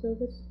friends in the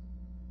service?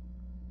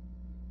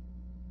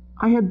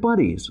 I had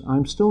buddies.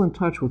 I'm still in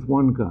touch with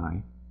one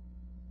guy.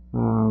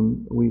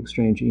 We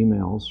exchange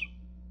emails.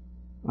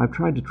 I've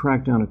tried to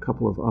track down a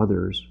couple of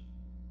others.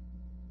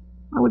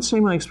 I would say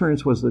my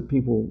experience was that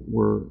people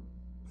were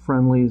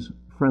friendly,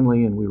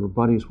 and we were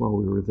buddies while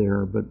we were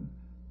there, but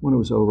when it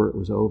was over, it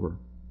was over.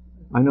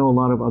 I know a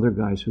lot of other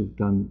guys who've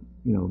done,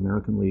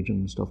 American Legion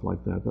and stuff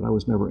like that, but I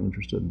was never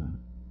interested in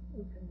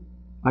that. Okay.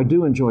 I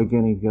do enjoy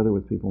getting together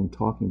with people and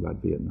talking about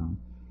Vietnam.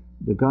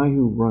 The guy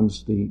who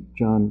runs the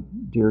John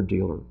Deere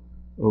dealer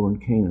over in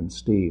Canaan,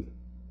 Steve,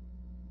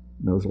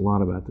 knows a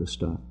lot about this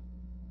stuff.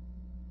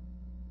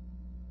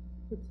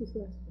 What's his last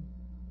name?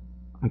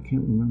 I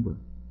can't remember.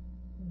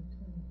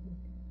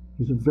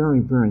 He's a very,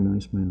 very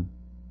nice man.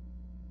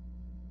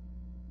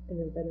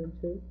 And a veteran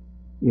too?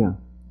 Yeah.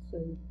 So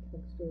you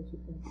tell stories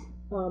with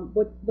him.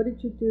 What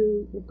did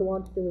you go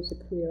on to do as a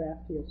career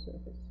after your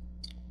service?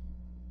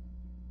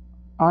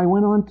 I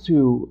went on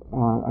to,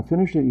 I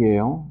finished at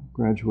Yale,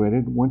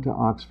 graduated, went to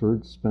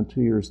Oxford, spent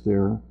 2 years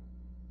there,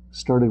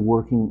 started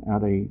working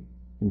at a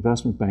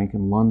investment bank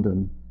in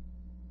London,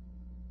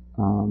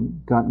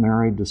 got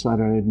married,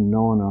 decided I didn't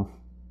know enough,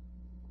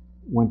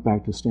 went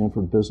back to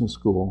Stanford Business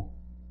School,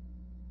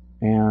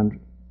 and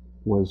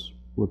was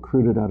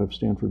recruited out of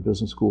Stanford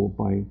Business School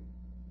by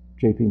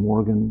J.P.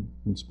 Morgan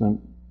and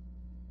spent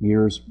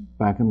years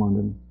back in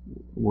London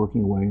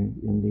working away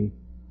in the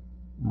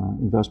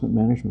investment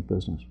management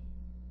business.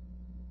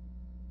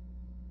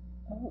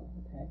 Oh,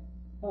 okay.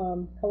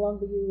 How long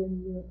were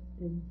you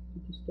did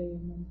you stay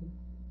in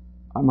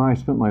London? I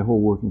spent my whole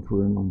working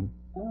career in London.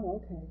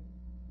 Oh, okay.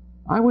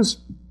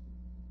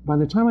 By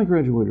the time I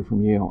graduated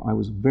from Yale, I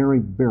was very,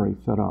 very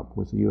fed up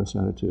with the U.S.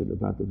 attitude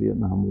about the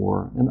Vietnam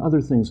War and other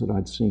things that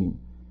I'd seen.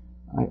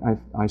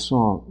 I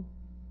saw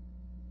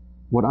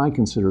what I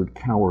considered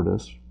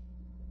cowardice.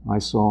 I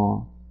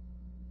saw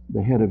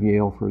the head of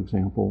Yale, for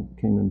example,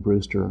 Kingman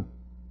Brewster,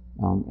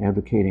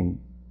 advocating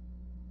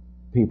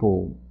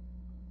people,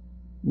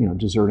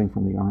 deserting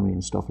from the Army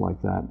and stuff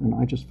like that. And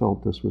I just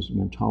felt this was an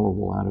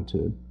intolerable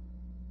attitude.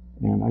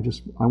 And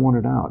I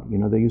wanted out.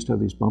 They used to have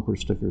these bumper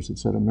stickers that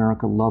said,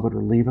 "America, love it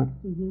or leave it."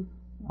 Mm-hmm.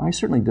 I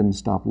certainly didn't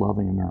stop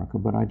loving America,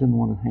 but I didn't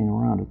want to hang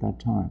around at that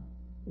time.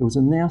 It was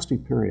a nasty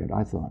period,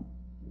 I thought.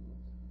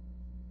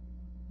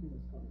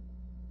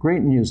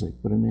 Great music,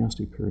 but a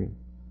nasty period.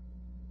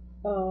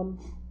 So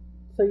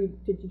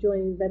did you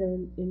join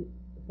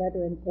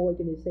veteran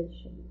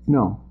organizations?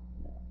 No.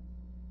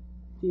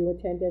 Do you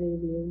attend any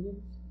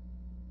reunions?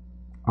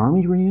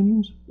 Army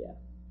reunions? Yeah.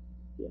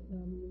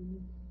 Vietnam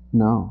reunions?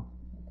 No.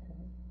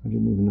 Okay. I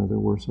didn't even know there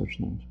were such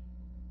things.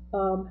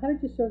 How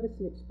did your service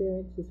and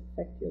experiences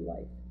affect your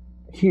life?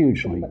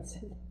 Hugely.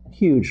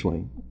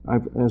 Hugely.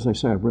 As I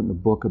say, I've written a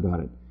book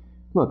about it.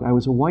 Look, I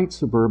was a white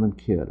suburban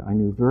kid. I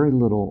knew very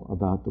little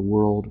about the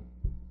world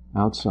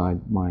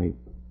outside my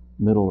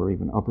middle or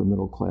even upper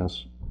middle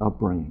class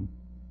upbringing.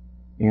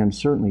 And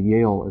certainly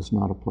Yale is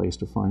not a place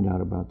to find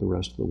out about the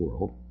rest of the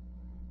world.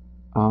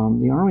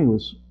 The Army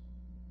was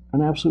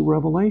an absolute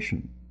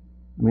revelation.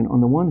 I mean,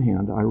 on the one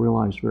hand, I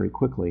realized very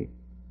quickly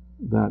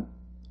that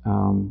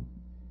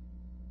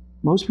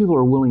most people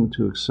are willing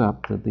to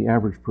accept that the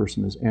average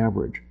person is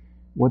average.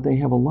 What they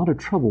have a lot of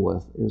trouble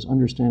with is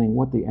understanding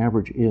what the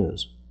average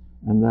is,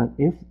 and that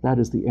if that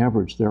is the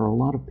average, there are a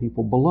lot of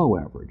people below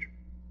average.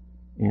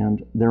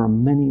 And there are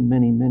many,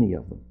 many, many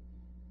of them.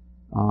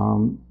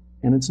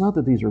 And it's not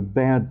that these are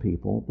bad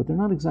people, but they're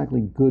not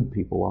exactly good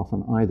people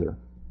often either.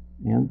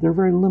 And they're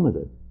very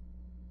limited.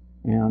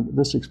 And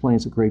this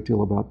explains a great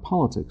deal about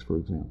politics, for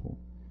example.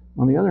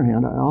 On the other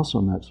hand, I also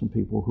met some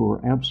people who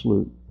were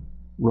absolute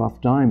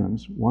rough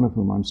diamonds, one of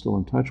whom I'm still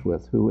in touch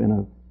with, who in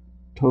a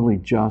totally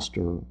just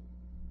or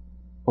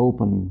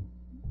open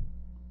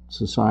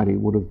society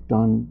would have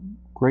done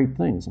great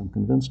things. I'm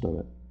convinced of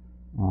it.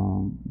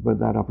 But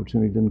that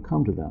opportunity didn't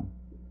come to them.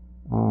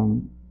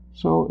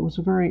 So it was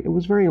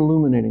very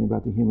illuminating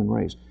about the human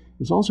race. It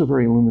was also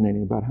very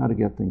illuminating about how to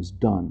get things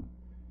done.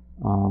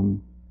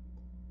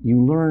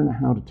 You learn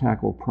how to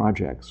tackle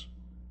projects,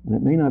 and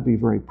it may not be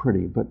very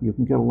pretty, but you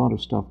can get a lot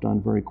of stuff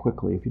done very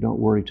quickly if you don't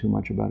worry too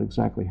much about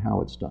exactly how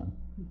it's done,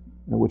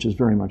 which is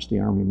very much the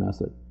Army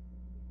method.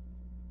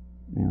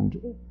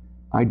 And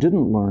I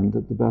didn't learn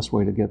that the best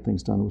way to get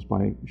things done was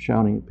by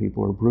shouting at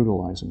people or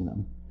brutalizing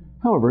them.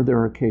 However, there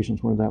are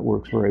occasions where that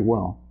works very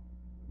well,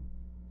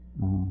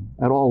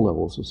 at all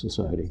levels of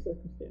society.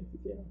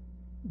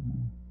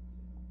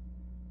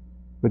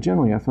 But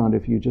generally, I found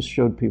if you just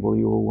showed people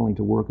you were willing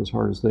to work as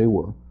hard as they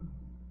were,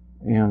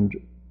 and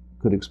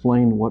could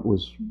explain what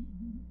was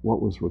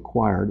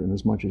required, and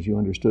as much as you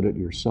understood it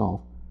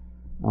yourself,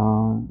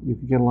 you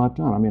could get a lot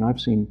done. I mean,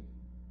 I've seen,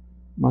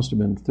 must have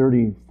been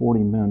 30, 40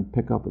 men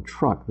pick up a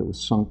truck that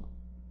was sunk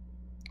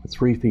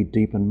 3 feet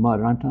deep in mud.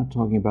 And I'm not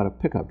talking about a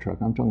pickup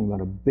truck. I'm talking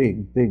about a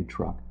big, big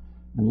truck,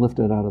 and lift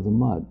it out of the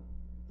mud.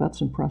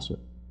 That's impressive.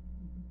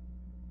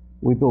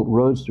 We built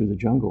roads through the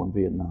jungle in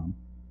Vietnam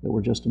that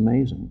were just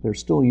amazing. They're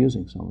still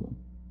using some of them.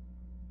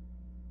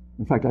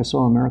 In fact, I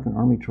saw American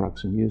Army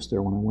trucks in use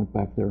there when I went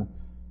back there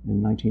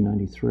in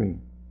 1993.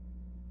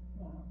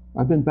 Wow.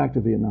 I've been back to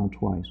Vietnam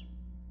twice.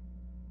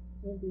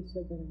 Maybe you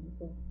said that in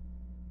the book.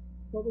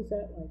 What was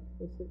that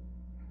like?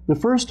 The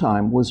first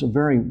time was a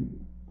very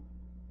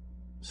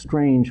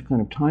strange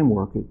kind of time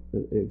work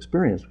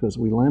experience because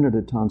we landed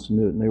at Thomson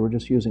and they were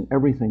just using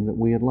everything that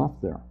we had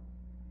left there.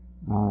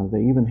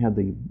 They even had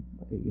the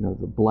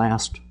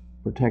blast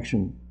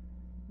protection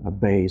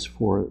bays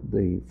for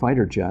the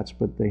fighter jets,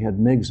 but they had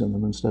MiGs in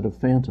them instead of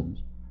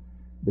Phantoms.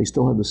 They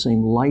still had the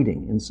same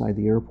lighting inside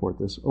the airport,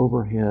 this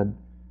overhead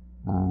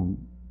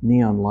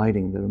neon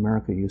lighting that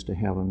America used to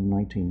have in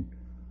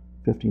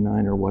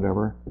 1959 or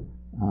whatever,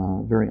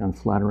 very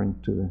unflattering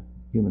to the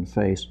human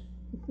face.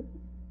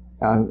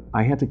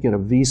 I had to get a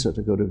visa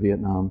to go to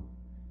Vietnam,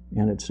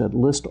 and it said,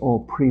 list all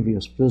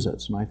previous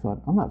visits. And I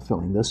thought, I'm not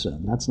filling this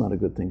in. That's not a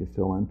good thing to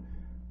fill in.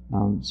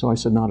 So I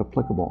said, not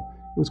applicable.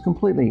 I was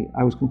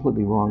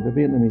completely wrong. The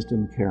Vietnamese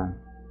didn't care.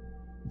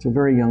 It's a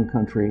very young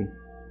country.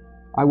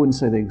 I wouldn't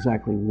say they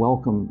exactly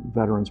welcome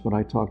veterans, but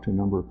I talked to a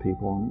number of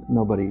people,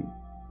 and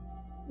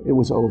it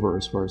was over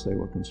as far as they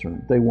were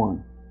concerned. They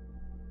won.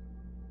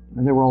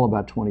 And they were all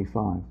about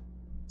 25.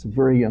 It's a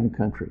very young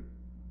country.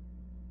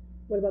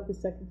 What about the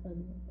second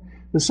time?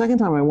 The second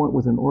time I went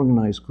with an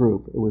organized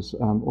group. It was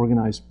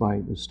organized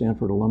by the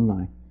Stanford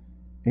alumni,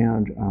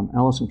 and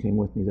Allison came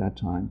with me that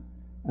time.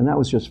 And that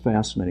was just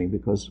fascinating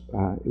because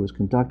it was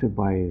conducted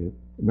by an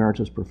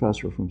emeritus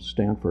professor from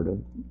Stanford,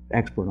 an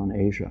expert on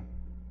Asia,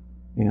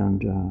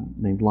 and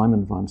named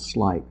Lyman von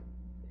Slyke.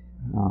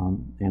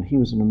 And he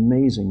was an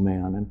amazing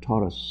man and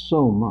taught us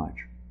so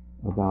much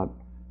about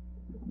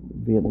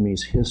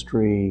Vietnamese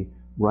history,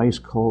 rice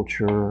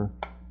culture,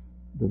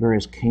 the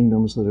various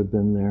kingdoms that had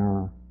been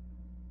there,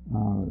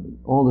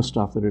 all the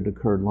stuff that had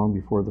occurred long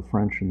before the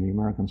French and the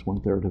Americans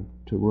went there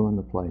to ruin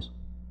the place.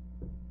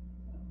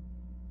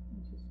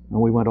 And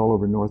we went all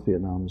over North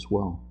Vietnam as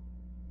well.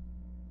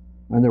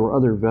 And there were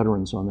other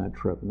veterans on that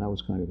trip, and that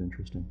was kind of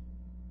interesting.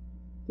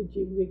 Did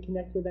you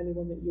reconnect with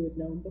anyone that you had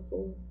known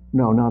before?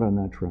 No, not on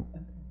that trip.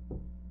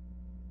 Okay.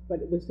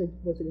 But was it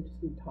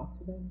interesting to talk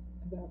to them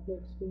about their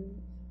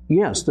experience?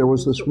 Yes, there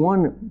was this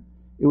one,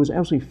 it was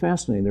absolutely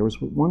fascinating. There was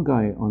one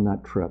guy on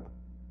that trip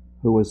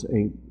who was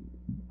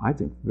I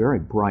think, very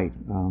bright,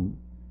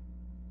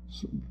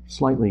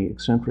 slightly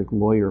eccentric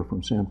lawyer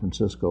from San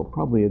Francisco,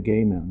 probably a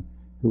gay man,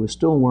 who was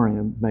still wearing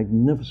a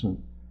magnificent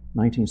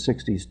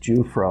 1960s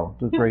Jew fro,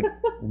 the great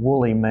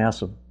woolly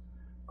mass of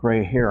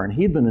gray hair. And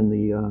he'd been in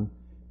the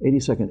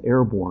 82nd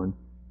Airborne,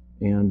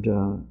 and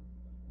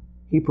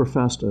he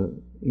professed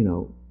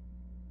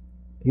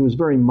he was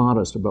very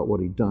modest about what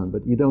he'd done,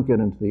 but you don't get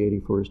into the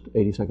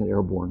 82nd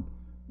Airborne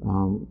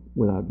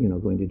without,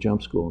 going to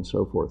jump school and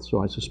so forth.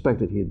 So I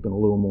suspected he had been a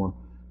little more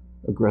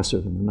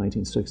aggressive in the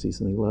 1960s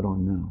than he let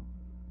on now.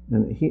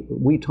 And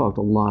we talked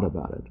a lot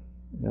about it.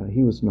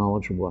 He was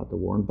knowledgeable about the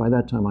war, and by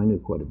that time I knew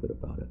quite a bit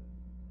about it.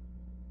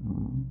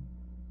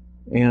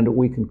 And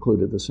we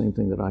concluded the same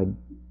thing that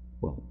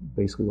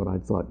basically what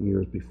I'd thought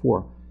years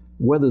before.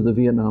 Whether the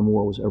Vietnam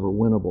War was ever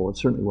winnable, it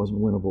certainly wasn't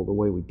winnable the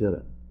way we did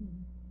it.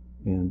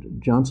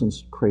 And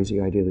Johnson's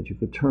crazy idea that you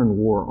could turn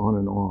war on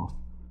and off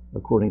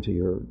according to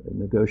your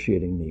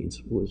negotiating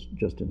needs was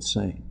just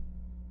insane,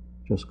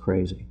 just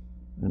crazy.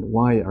 And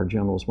why our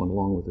generals went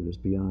along with it is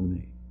beyond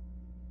me.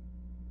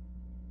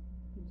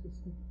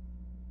 Interesting.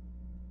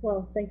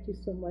 Well, thank you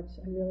so much.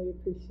 I really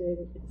appreciate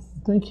it.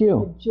 Thank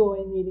you. It's a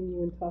joy meeting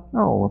you and talking.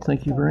 Oh, well,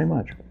 thank you very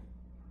much.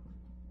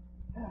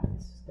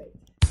 This is great.